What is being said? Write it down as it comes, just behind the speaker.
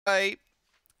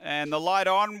And the light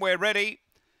on, we're ready.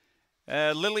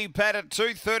 Lily Pad at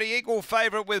 2:30, equal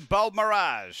favourite with Bold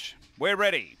Mirage. We're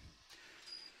ready.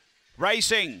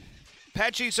 Racing.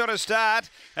 Patchy sort of start.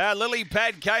 Lily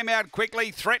Pad came out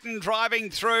quickly. Threaten driving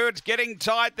through. It's getting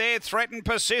tight there. Threaten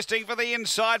persisting for the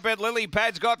inside, but Lily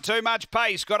Pad's got too much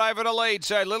pace. Got over to lead.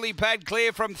 So Lily Pad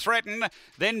clear from Threaten.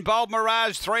 Then Bold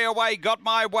Mirage 3 away. Got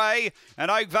My Way.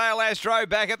 And Oakvale Astro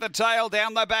back at the tail.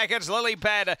 Down the back it's Lily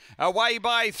Pad. Away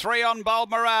by 3 on Bold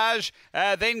Mirage.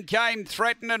 Then came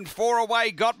Threaten and 4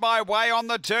 away. Got My Way on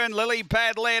the turn. Lily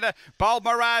Pad led. Bold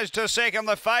Mirage to second.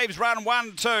 The faves run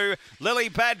 1-2. Lily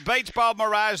Pad beats Bold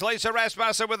Mirage. Lisa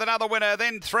Rasmussen with another winner.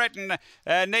 Then Threaten.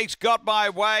 Next Got My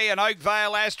Way and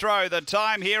Oakvale Astro. The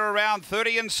time here around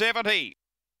 30 and 70.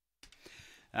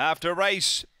 After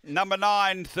race number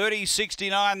 9,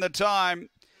 30.69 the time.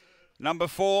 Number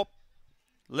 4,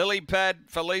 Lily Pad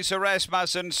for Lisa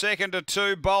Rasmussen. Second to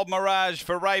 2, Bold Mirage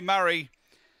for Ray Murray.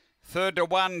 Third to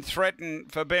 1, Threaten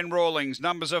for Ben Rawlings.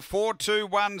 Numbers are 4, 2,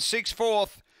 1, 6,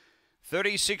 4th.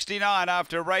 30.69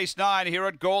 after race 9 here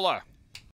at Gawler.